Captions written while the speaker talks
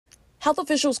Health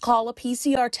officials call a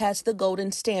PCR test the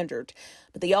golden standard,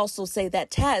 but they also say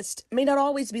that test may not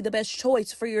always be the best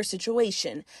choice for your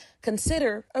situation.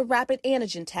 Consider a rapid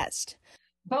antigen test.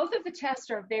 Both of the tests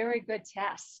are very good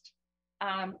tests.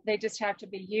 They just have to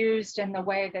be used in the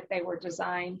way that they were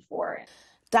designed for.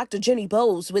 Dr. Jenny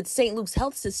Bowes with St. Luke's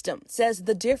Health System says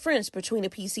the difference between a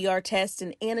PCR test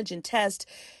and antigen test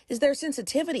is their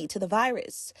sensitivity to the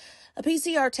virus. A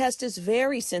PCR test is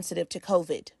very sensitive to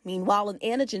COVID. Meanwhile, an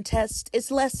antigen test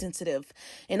is less sensitive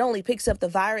and only picks up the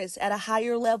virus at a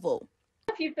higher level.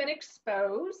 If you've been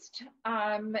exposed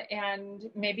and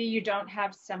maybe you don't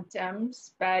have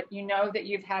symptoms, but you know that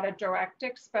you've had a direct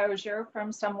exposure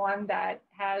from someone that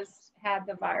has had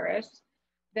the virus,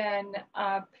 then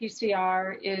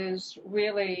PCR is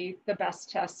really the best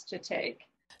test to take.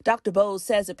 Dr. Bowes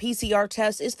says a PCR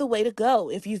test is the way to go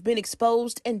if you've been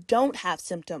exposed and don't have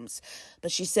symptoms.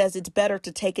 But she says it's better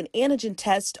to take an antigen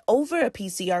test over a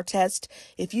PCR test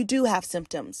if you do have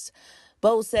symptoms.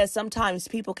 Bowes says sometimes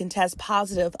people can test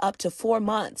positive up to 4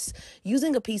 months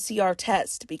using a PCR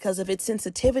test because of its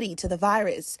sensitivity to the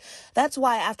virus. That's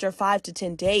why after 5 to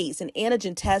 10 days, an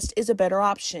antigen test is a better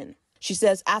option. She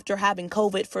says after having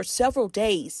COVID for several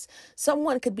days,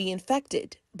 someone could be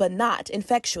infected, but not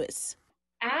infectious.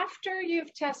 After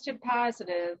you've tested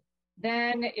positive,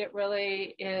 then it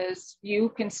really is, you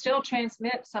can still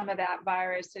transmit some of that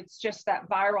virus. It's just that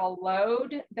viral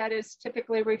load that is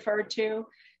typically referred to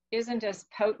isn't as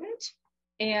potent.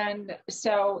 And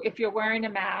so if you're wearing a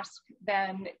mask,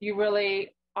 then you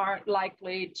really aren't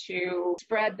likely to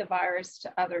spread the virus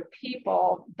to other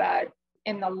people, but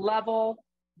in the level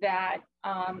that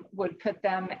would put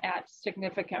them at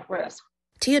significant risk.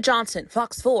 Tia Johnson,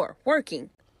 Fox 4, working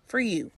for you.